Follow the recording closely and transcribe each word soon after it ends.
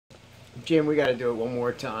Jim, we got to do it one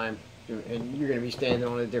more time. And you're going to be standing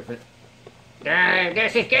on a different...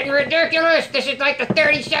 This is getting ridiculous. This is like the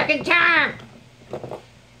 32nd time.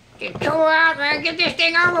 Just go out, man. Get this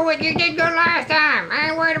thing over with. You did good last time. I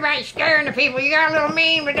ain't worried about you scaring the people. You got a little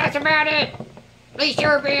mean, but that's about it. At least you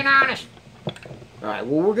were being honest. All right,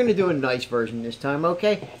 well, we're going to do a nice version this time,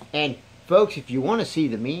 okay? And, folks, if you want to see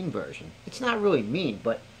the mean version, it's not really mean,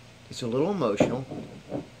 but it's a little emotional.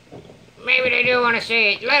 Maybe they do want to see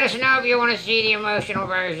it. Let us know if you want to see the emotional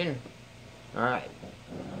version. All right.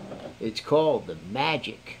 It's called the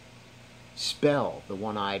Magic Spell, the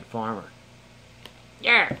One-Eyed Farmer.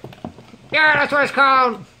 Yeah. Yeah, that's what it's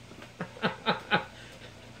called.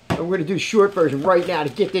 And we're going to do a short version right now to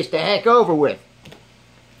get this the heck over with.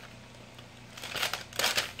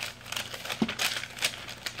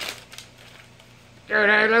 Did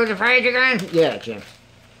I lose the page again? Yeah, Jim.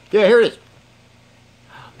 Yeah, here it is.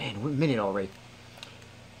 Oh, man, what minute already?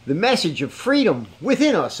 The message of freedom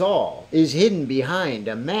within us all is hidden behind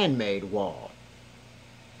a man-made wall.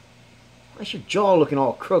 Why's your jaw looking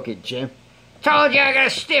all crooked, Jim? Told you I got a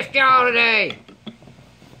stiff jaw today.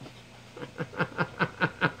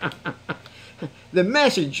 The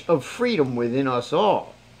message of freedom within us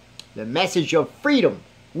all. The message of freedom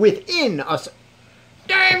within us.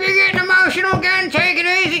 Dave, you're getting emotional again. Take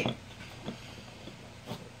it easy.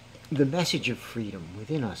 The message of freedom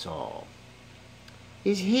within us all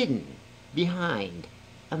is hidden behind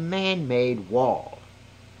a man-made wall.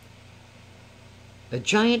 A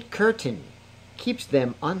giant curtain keeps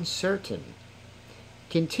them uncertain,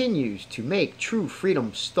 continues to make true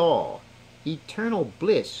freedom stall, eternal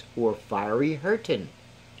bliss or fiery hurtin'.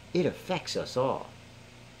 It affects us all.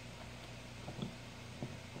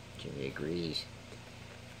 Jimmy agrees.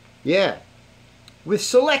 Yeah, with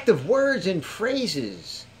selective words and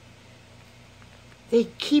phrases, they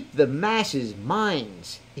keep the masses'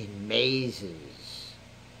 minds in mazes.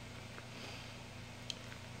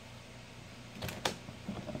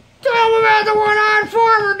 Tell them about the one-eyed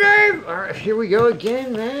farmer, Dave. All right, here we go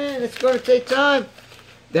again, man. It's going to take time.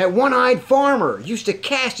 That one-eyed farmer used to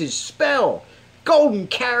cast his spell, golden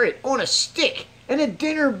carrot on a stick and a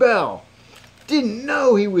dinner bell. Didn't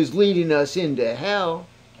know he was leading us into hell,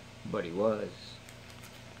 but he was.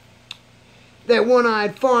 That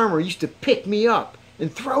one-eyed farmer used to pick me up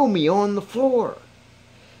and throw me on the floor.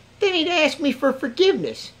 Then he'd ask me for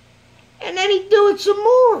forgiveness, and then he'd do it some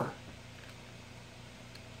more.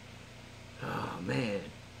 Oh, man.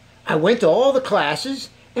 I went to all the classes,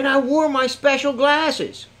 and I wore my special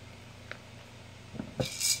glasses.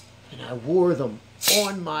 And I wore them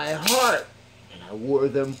on my heart, and I wore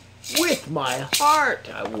them with my heart.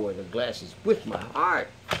 I wore the glasses with my heart.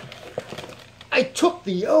 I took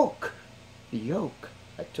the yoke. The yoke,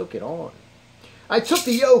 I took it on. I took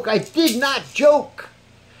the yoke, I did not joke.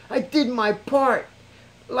 I did my part.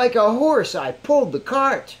 Like a horse, I pulled the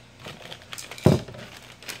cart.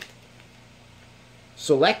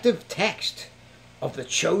 Selective text of the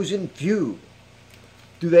chosen few.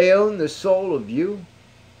 Do they own the soul of you?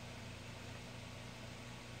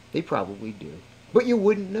 They probably do, but you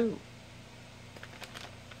wouldn't know.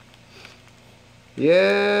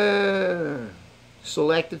 Yeah.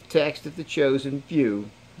 Selective text of the chosen few.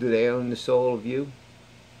 Do they own the soul of you?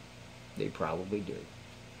 They probably do.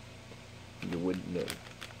 You wouldn't know.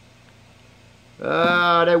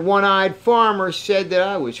 That one-eyed farmer said that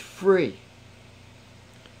I was free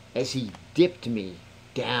as he dipped me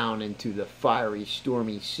down into the fiery,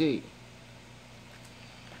 stormy sea.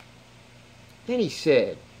 Then he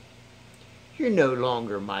said, "You're no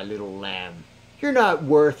longer my little lamb. You're not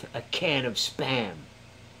worth a can of Spam."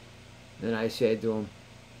 Then I said to him,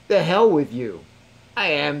 "The hell with you. I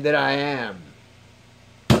am that I am."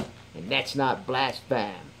 And that's not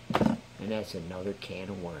blaspheme. And that's another can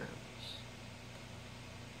of worms.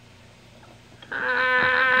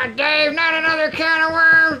 Dave, not another can of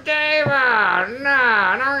worms, Dave. Oh, no.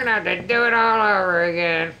 Now we're going to have to do it all over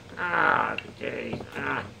again. Oh, jeez.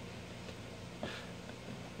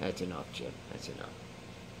 That's enough, Jim. That's enough.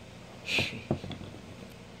 Jeez.